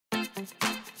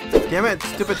Damn it,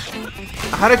 stupid.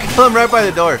 I had to kill him right by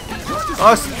the door.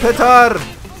 Oh, Spitter!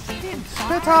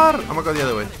 Spitter! I'm gonna go the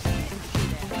other way.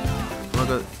 I'm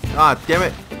gonna go. Ah, damn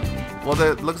it. Well,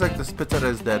 it looks like the Spitter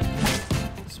is dead.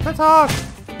 Spitter!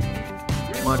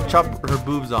 I'm gonna chop her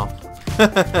boobs off.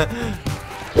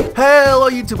 Hello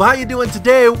YouTube, how you doing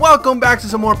today? Welcome back to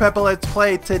some more Pepe Let's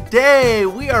Play. Today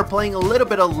we are playing a little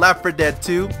bit of Left 4 Dead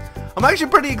 2. I'm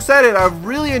actually pretty excited. I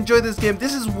really enjoyed this game.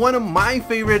 This is one of my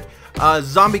favorite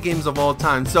zombie games of all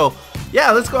time. So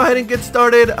yeah, let's go ahead and get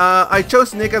started. I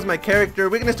chose Nick as my character.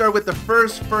 We're gonna start with the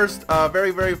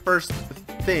very first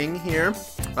thing here.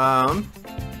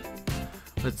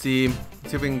 Let's see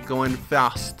if we can go in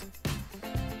fast.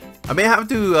 I may have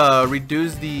to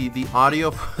reduce the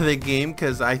audio for the game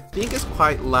because I think it's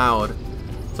quite loud.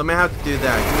 So I may have to do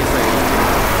that. Give me a second.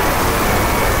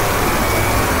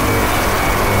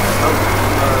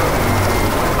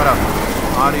 Hold up.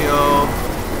 Audio.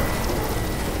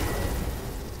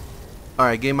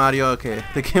 Alright, game audio. Okay.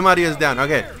 The game audio is down.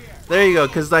 Okay. There you go.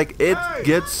 Because, like, it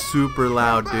gets super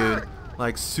loud, dude.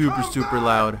 Like, super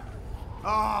loud.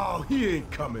 Oh, he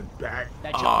ain't coming back.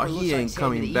 Oh, he ain't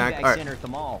coming back. All right.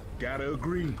 Gotta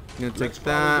agree. I'm gonna take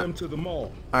Follow that. them to the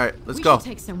mall. All right, let's go.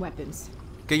 Take some weapons.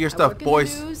 Get your stuff,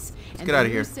 boys. Let's get out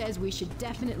of here. Says we should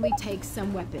definitely take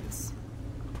some weapons.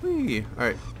 Whee. All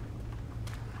right.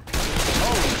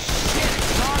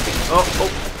 Oh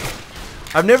Oh.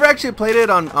 I've never actually played it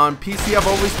on PC. I've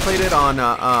always played it on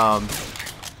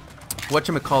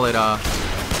whatchamacallit.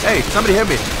 Hey, somebody hit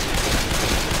me.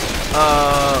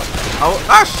 Oh,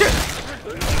 ah, shit!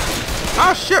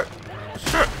 Ah, shit!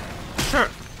 Shit!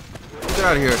 Get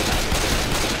out of here!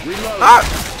 Ah!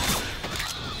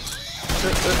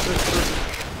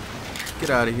 Get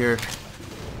out of here!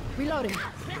 Reloading.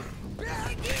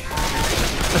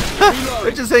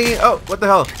 They're just hanging. Oh, what the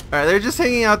hell! All right, they're just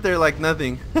hanging out there like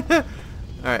nothing. All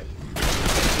right.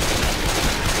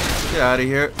 Get out of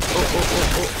here!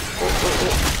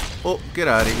 Oh! Get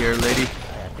out of here, lady!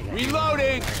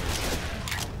 Reloading.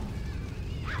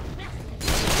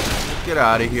 Get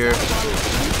out of here.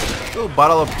 Ooh,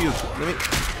 bottle of puke. Let me.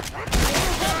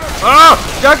 Oh!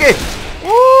 Junkie!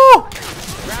 Woo!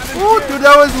 Ooh, dude,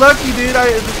 that was lucky, dude.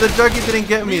 The junkie didn't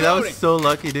get me. That was so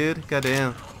lucky, dude.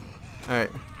 Goddamn. Alright.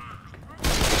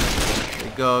 There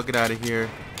you go. Get out of here.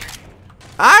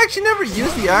 I actually never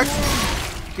used the axe.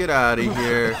 Get out of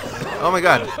here. Oh my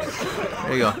god.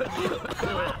 There you go.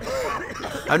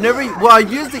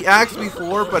 I've used the axe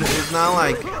before, but it's not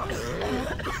like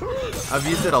I've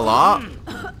used it a lot.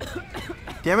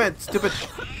 Damn it, stupid.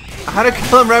 I had to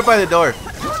kill him right by the door.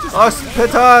 Oh,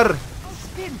 Spitter!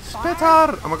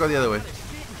 Spitter! I'm gonna go the other way.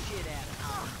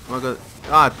 I'm gonna go.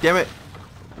 Ah, damn it.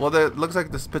 Well, it looks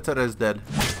like the Spitter is dead.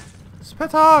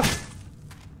 Spitter!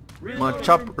 I'm gonna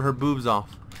chop her boobs off.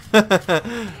 Get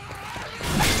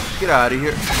out of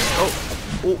here.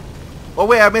 Oh,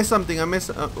 wait, I missed something. I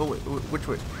missed. Oh, wait, which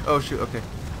way? Oh, shoot, okay.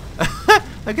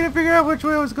 I couldn't figure out which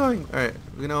way I was going. Alright,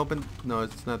 we're gonna open. No,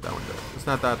 it's not that one. It's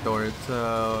not that door. It's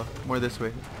more this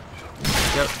way.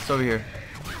 Yep, it's over here.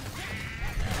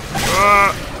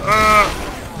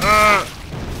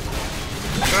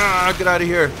 Get out of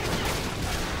here.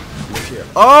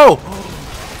 Oh!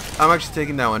 I'm actually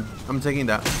taking that one. I'm taking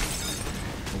that.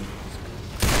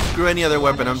 Screw any other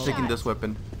weapon. I'm taking this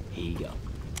weapon. Here you go.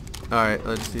 Alright,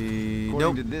 let's see.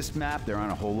 According Nope. to this map, there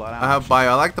aren't a whole lot of I have options.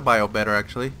 bio. I like the bio better,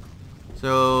 actually.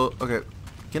 So, okay.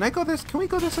 Can I go this? Can we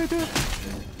go this way, dude?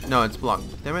 No, it's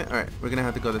blocked. Damn it. Alright, we're gonna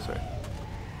have to go this way.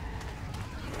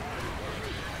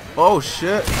 Oh,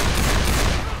 shit.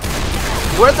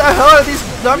 Where the hell are these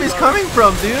zombies coming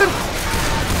from, dude?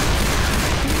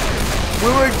 We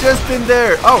were just in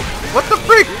there. Oh, what the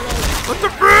freak? What the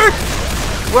freak?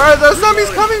 Where are those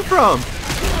zombies coming from?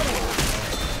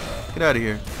 Get out of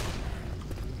here.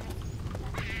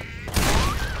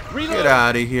 Get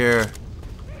out of here.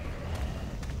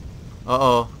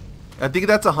 Uh-oh. I think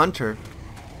that's a hunter.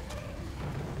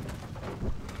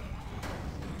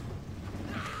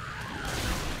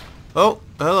 Oh,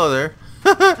 hello there.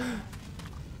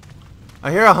 I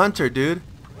hear a hunter, dude.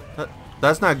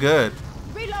 That's not good.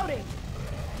 Reloading.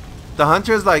 The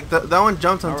hunter is like, that one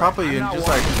jumps on top of you and just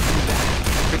like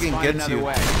freaking gets you.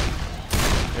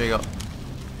 There you go.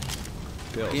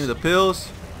 Give me the pills.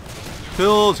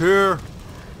 Pills here.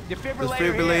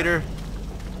 Defibrillator.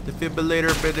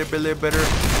 Defibrillator.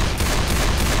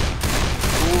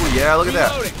 Ooh, yeah, look at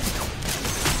that.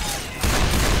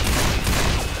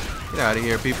 Get out of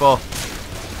here, people.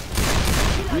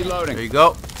 Reloading. There you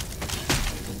go.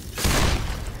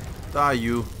 Die,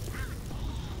 you.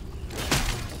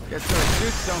 Guess those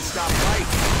suits don't stop right.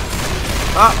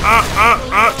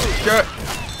 Shit.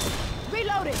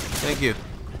 Thank you.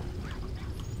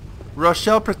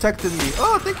 Rochelle protected me.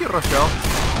 Oh, thank you, Rochelle.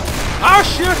 Oh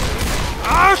shit!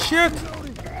 Oh shit!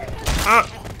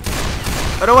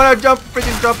 I don't want to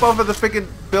freaking jump over the freaking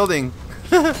building.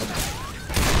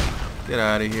 Get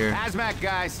out of here. Hazmat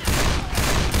guys.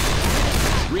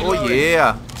 Oh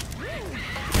yeah.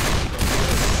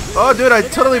 Oh dude, I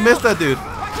totally missed that dude.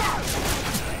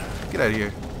 Get out of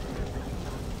here.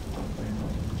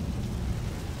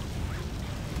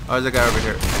 Oh, there's a guy over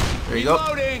here. There you go.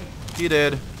 He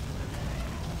did.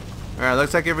 Alright,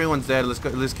 looks like everyone's dead. Let's go.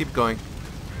 Let's keep going.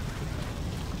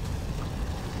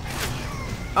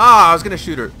 Ah, I was gonna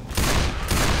shoot her.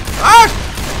 Ah!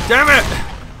 Damn it!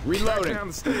 Reloading.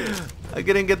 I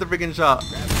didn't get the freaking shot.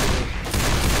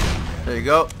 There you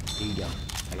go. Here you go.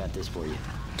 I got this for you.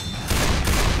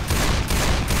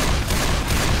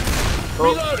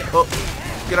 Oh, oh,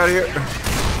 get out of here.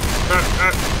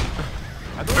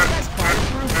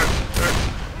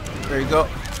 There you go.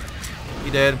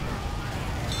 He dead.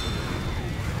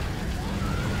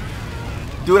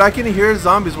 Dude, I can hear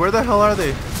zombies. Where the hell are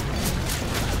they?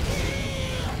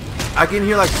 I can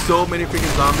hear like so many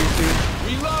freaking zombies, dude.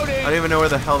 Reloading. I don't even know where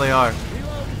the hell they are.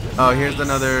 Oh, here's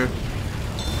another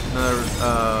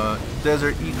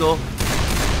desert eagle.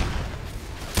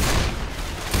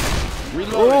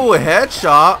 Oh, a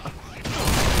headshot.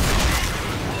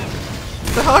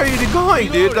 Where the hell are you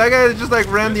going, dude? That guy just like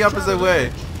ran the opposite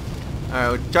way.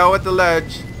 Alright, watch out with the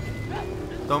ledge.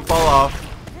 Don't fall off.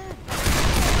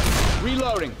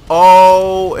 Reloading.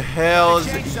 Oh, hell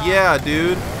yeah,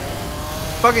 dude.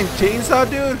 Fucking chainsaw,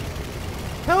 dude.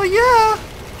 Hell yeah.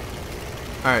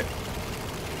 Alright.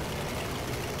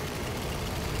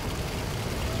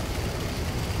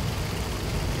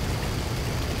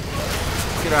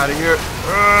 Get out of here.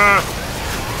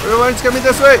 Everyone's coming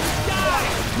this way.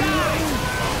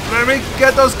 Let me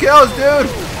get those kills, dude.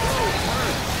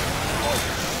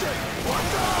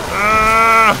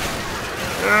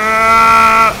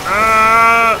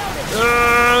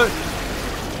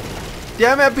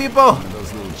 Damn it, people.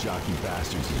 Those little jockey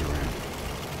bastards is around.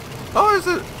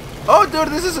 Oh, dude,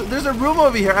 there's a room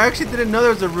over here. I actually didn't know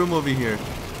there was a room over here.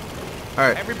 All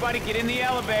right. Everybody get in the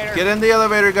elevator. Get in the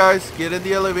elevator, guys. Get in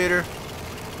the elevator.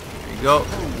 There you go.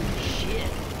 Holy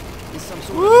shit. This some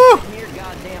sort Woo! of near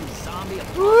goddamn zombie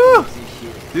Woo! apocalypse and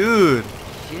shit. Dude,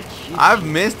 Shit. I've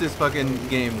missed this fucking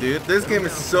game, dude. This game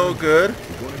is so good.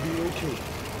 You're gonna be okay.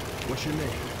 What's your name?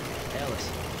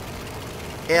 Ellis.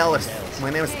 Alice. My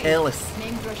name is Alice.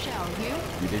 Name's Rochelle. You?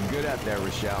 You did good out there,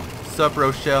 Rochelle. Sup,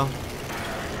 Rochelle?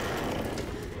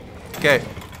 Okay,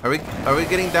 are we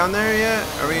getting down there yet?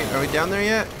 Are we down there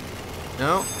yet?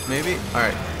 No, maybe. All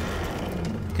right.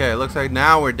 Okay, looks like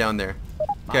now we're down there.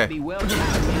 Might Okay. be well. All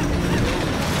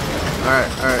right.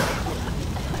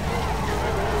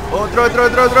 Oh, throw it.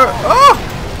 Oh!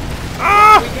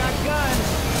 Ah! We got guns.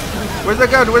 Where's the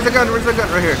gun?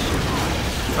 Right here.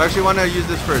 I actually want to use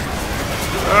this first.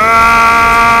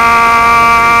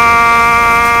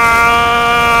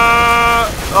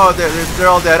 Oh, they're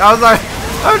all dead. I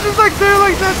was just like there,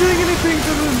 like not doing anything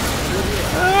to them.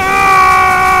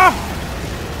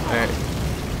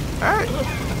 Alright.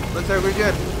 Looks like we're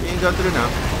good. We can go through now.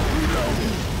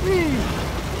 Whee.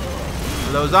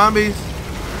 Hello, zombies.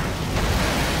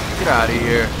 Get out of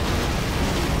here.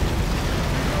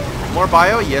 More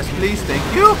bio? Yes, please. Thank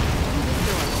you.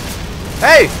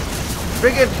 Hey!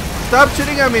 Freaking stop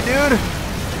shooting at me, dude.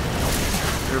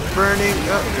 You're burning.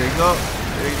 Oh, there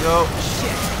you go.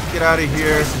 Get out of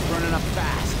here. This is burning up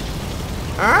fast.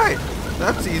 Alright.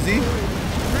 That's easy.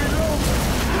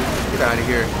 Get out of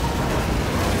here.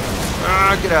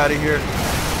 Get out of here.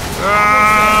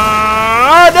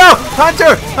 No!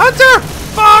 Hunter!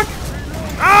 Fuck!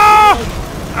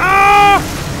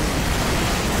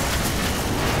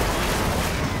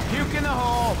 Puke in the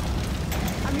hole.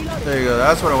 There you go.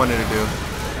 That's what I wanted to do.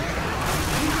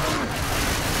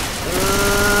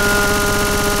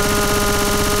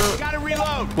 Gotta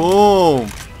reload. Boom.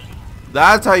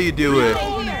 That's how you do it.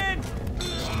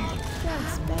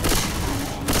 That's better.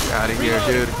 Get out of here,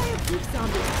 dude.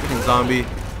 Freaking zombie.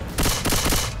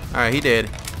 Alright, he did.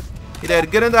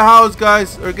 Get in the house,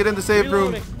 guys. Or get in the safe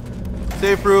room.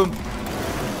 Safe room.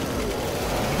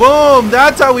 Boom.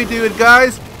 That's how we do it,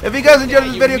 guys. If you guys enjoyed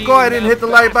this video, go ahead and hit the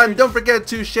like button. Don't forget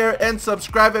to share and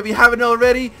subscribe if you haven't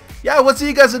already. Yeah, we'll see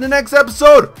you guys in the next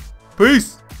episode.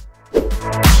 Peace.